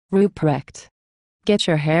Ruprecht. Get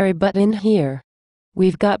your hairy butt in here.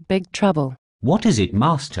 We've got big trouble. What is it,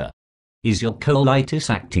 Master? Is your colitis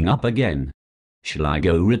acting up again? Shall I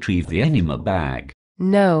go retrieve the enema bag?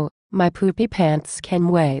 No, my poopy pants can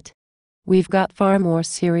wait. We've got far more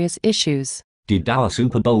serious issues. Did our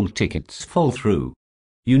Super Bowl tickets fall through?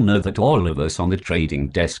 You know that all of us on the trading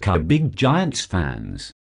desk are big Giants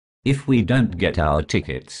fans. If we don't get our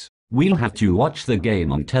tickets, we'll have to watch the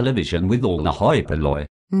game on television with all the hoi polloi.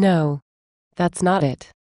 No, that's not it.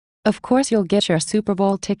 Of course you'll get your Super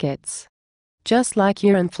Bowl tickets. Just like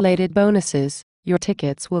your inflated bonuses, your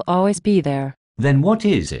tickets will always be there. Then what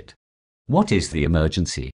is it? What is the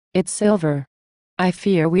emergency? It's silver. I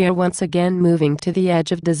fear we are once again moving to the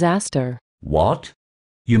edge of disaster. What?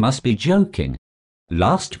 You must be joking.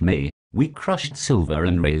 Last May, we crushed silver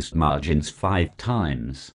and raised margins 5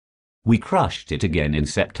 times. We crushed it again in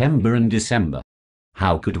September and December.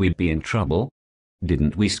 How could we be in trouble?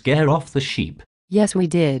 Didn't we scare off the sheep? Yes, we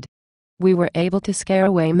did. We were able to scare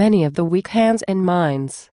away many of the weak hands and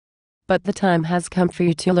minds. But the time has come for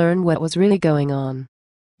you to learn what was really going on.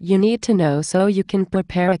 You need to know so you can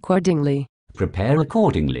prepare accordingly. Prepare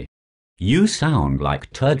accordingly. You sound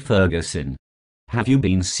like Turd Ferguson. Have you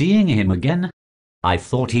been seeing him again? I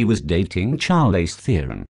thought he was dating Charlize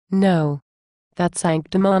Theron. No. That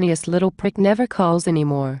sanctimonious little prick never calls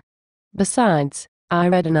anymore. Besides, I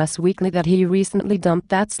read in Us Weekly that he recently dumped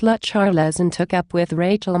that slut Charlize and took up with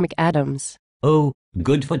Rachel McAdams. Oh,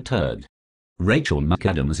 good for Turd. Rachel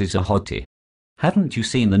McAdams is a hottie. Haven't you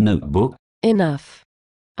seen The Notebook? Enough.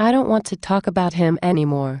 I don't want to talk about him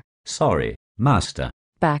anymore. Sorry, Master.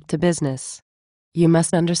 Back to business. You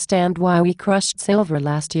must understand why we crushed silver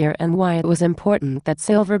last year and why it was important that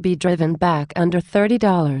silver be driven back under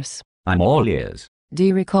 $30. I'm all ears. Do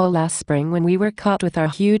you recall last spring when we were caught with our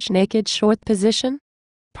huge naked short position?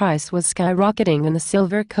 Price was skyrocketing and the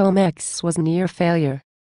silver COMEX was near failure.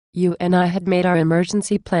 You and I had made our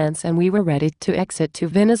emergency plans and we were ready to exit to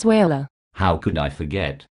Venezuela. How could I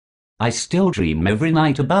forget? I still dream every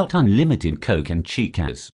night about unlimited Coke and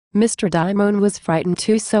Chicas. Mr. Diamond was frightened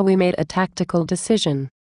too, so we made a tactical decision.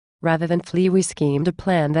 Rather than flee, we schemed a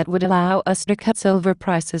plan that would allow us to cut silver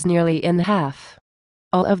prices nearly in half.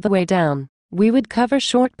 All of the way down, we would cover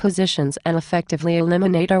short positions and effectively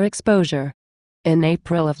eliminate our exposure. In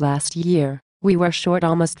April of last year, we were short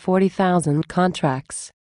almost 40,000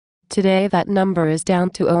 contracts. Today that number is down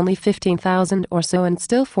to only 15,000 or so and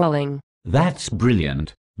still falling. That's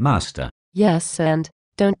brilliant, Master. Yes, and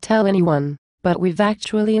don't tell anyone, but we've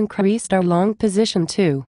actually increased our long position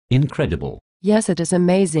too. Incredible. Yes, it is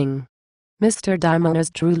amazing. Mr. Diamond is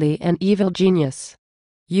truly an evil genius.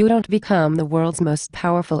 You don't become the world's most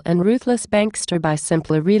powerful and ruthless bankster by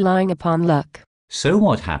simply relying upon luck. So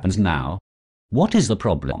what happens now? What is the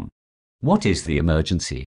problem? What is the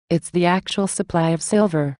emergency? It's the actual supply of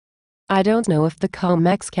silver. I don't know if the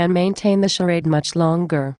COMEX can maintain the charade much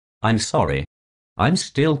longer. I'm sorry. I'm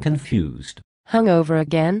still confused. Hungover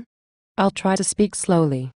again? I'll try to speak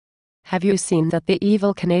slowly. Have you seen that the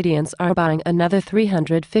evil Canadians are buying another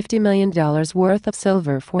 $350 million worth of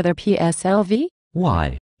silver for their PSLV?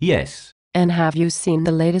 Why, yes. And have you seen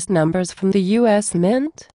the latest numbers from the US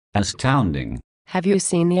Mint? Astounding. Have you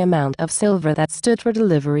seen the amount of silver that stood for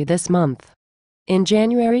delivery this month? In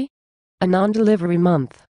January? A non-delivery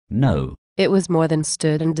month. No. It was more than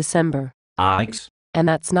stood in December. Ike's. And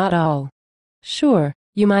that's not all. Sure,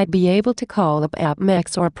 you might be able to call up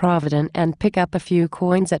APMEX or Provident and pick up a few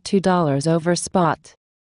coins at $2 over spot.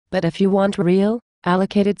 But if you want real,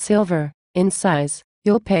 allocated silver, in size,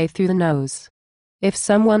 you'll pay through the nose. If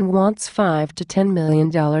someone wants $5 to $10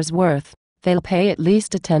 million worth, they'll pay at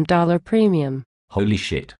least a $10 premium. Holy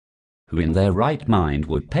shit. Who in their right mind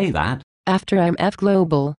would pay that? After IMF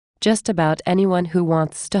Global, just about anyone who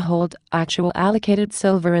wants to hold actual allocated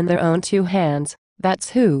silver in their own 2 hands,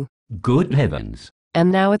 that's who. Good heavens.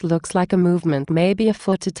 And now it looks like a movement may be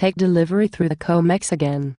afoot to take delivery through the COMEX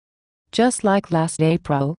again. Just like last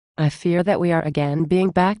April, I fear that we are again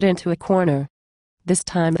being backed into a corner. This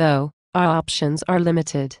time though, our options are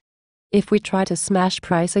limited. If we try to smash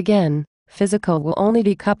price again, physical will only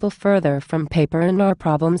decouple further from paper and our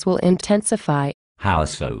problems will intensify. How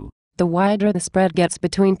so? The wider the spread gets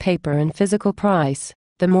between paper and physical price,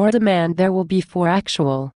 the more demand there will be for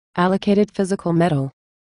actual, allocated physical metal.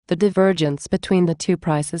 The divergence between the two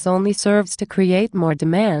prices only serves to create more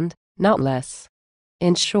demand, not less.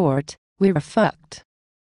 In short, we're fucked.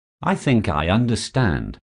 I think I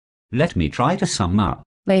understand. Let me try to sum up.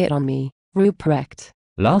 Lay it on me, Ruprecht.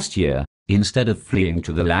 Last year, instead of fleeing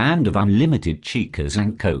to the land of unlimited Chicas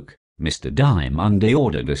and Coke, Mr. Diamond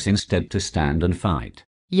ordered us instead to stand and fight.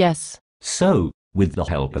 Yes. So, With the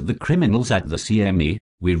help of the criminals at the CME,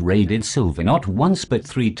 we raided silver not once but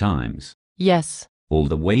 3 times. Yes. All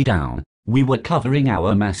the way down, we were covering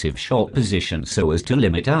our massive short position so as to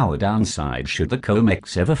limit our downside should the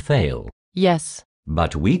COMEX ever fail. Yes.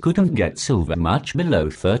 But we couldn't get silver much below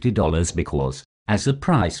 $30 because, as the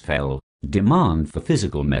price fell, demand for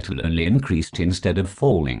physical metal only increased instead of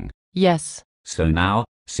falling. Yes. So now,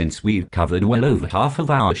 since we've covered well over half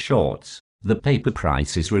of our shorts, the paper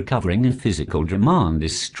price is recovering and physical demand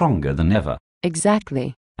is stronger than ever.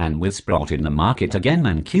 Exactly. And with Sprott in the market again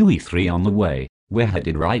and QE3 on the way, we're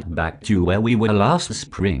headed right back to where we were last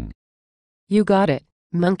spring. You got it,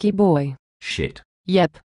 monkey boy. Shit.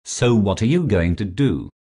 Yep. So what are you going to do?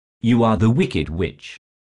 You are the wicked witch.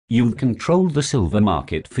 You've controlled the silver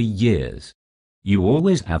market for years. You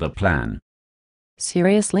always have a plan.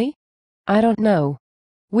 Seriously? I don't know.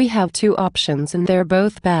 We have 2 options and they're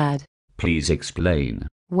both bad. Please explain.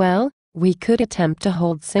 Well, we could attempt to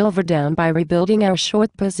hold silver down by rebuilding our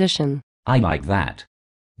short position. I like that.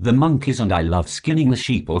 The monkeys and I love skinning the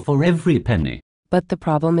sheeple for every penny. But the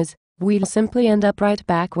problem is, we'll simply end up right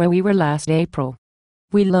back where we were last April.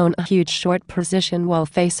 We'll own a huge short position while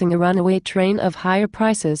facing a runaway train of higher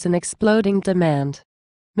prices and exploding demand.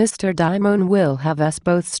 Mr. Diamond will have us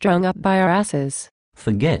both strung up by our asses.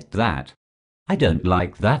 Forget that. I don't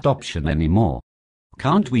like that option anymore.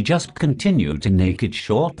 Can't we just continue to naked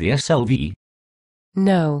short the SLV?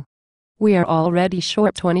 No. We are already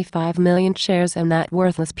short 25 million shares and that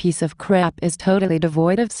worthless piece of crap is totally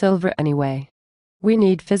devoid of silver anyway. We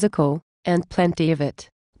need physical, and plenty of it.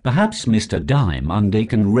 Perhaps Mr. Diamond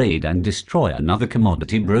can raid and destroy another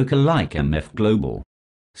commodity broker like MF Global.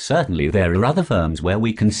 Certainly there are other firms where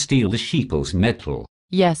we can steal the sheeple's metal.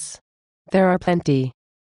 Yes. There are plenty.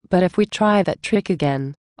 But if we try that trick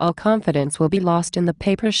again, all confidence will be lost in the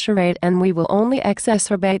paper charade and we will only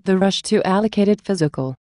exacerbate the rush to allocated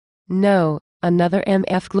physical. No, another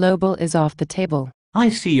MF Global is off the table. I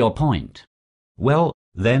see your point. Well,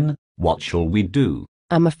 then, what shall we do?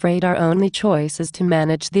 I'm afraid our only choice is to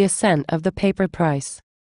manage the ascent of the paper price.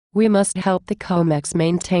 We must help the COMEX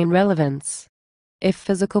maintain relevance. If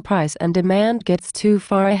physical price and demand gets too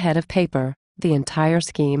far ahead of paper, the entire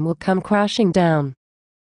scheme will come crashing down.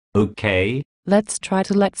 Okay. Let's try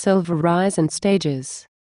to let silver rise in stages.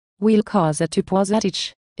 We'll cause it to pause at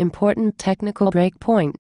each important technical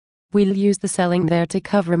breakpoint. We'll use the selling there to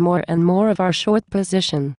cover more and more of our short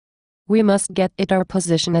position. We must get our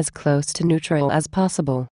position as close to neutral as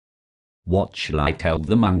possible. What shall I tell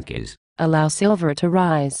the monkeys? Allow silver to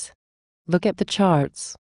rise. Look at the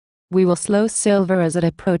charts. We will slow silver as it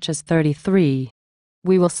approaches 33.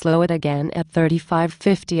 We will slow it again at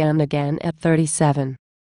 35.50 and again at 37.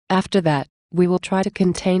 After that, we will try to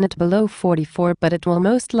contain it below 44, but it will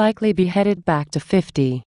most likely be headed back to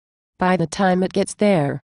 50. By the time it gets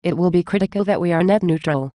there, it will be critical that we are net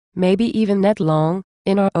neutral, maybe even net long,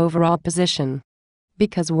 in our overall position.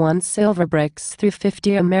 Because once silver breaks through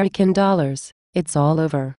 $50, it's all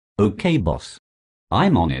over. Okay, boss.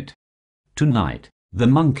 I'm on it. Tonight, the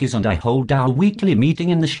monkeys and I hold our weekly meeting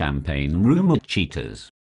in the champagne room at Cheetahs.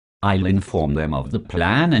 I'll inform them of the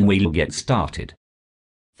plan and we'll get started.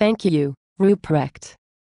 Thank you, Ruprecht.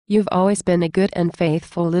 You've always been a good and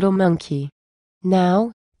faithful little monkey.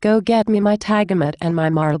 Now, go get me my Tagamet and my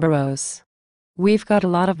Marlboros. We've got a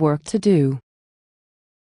lot of work to do.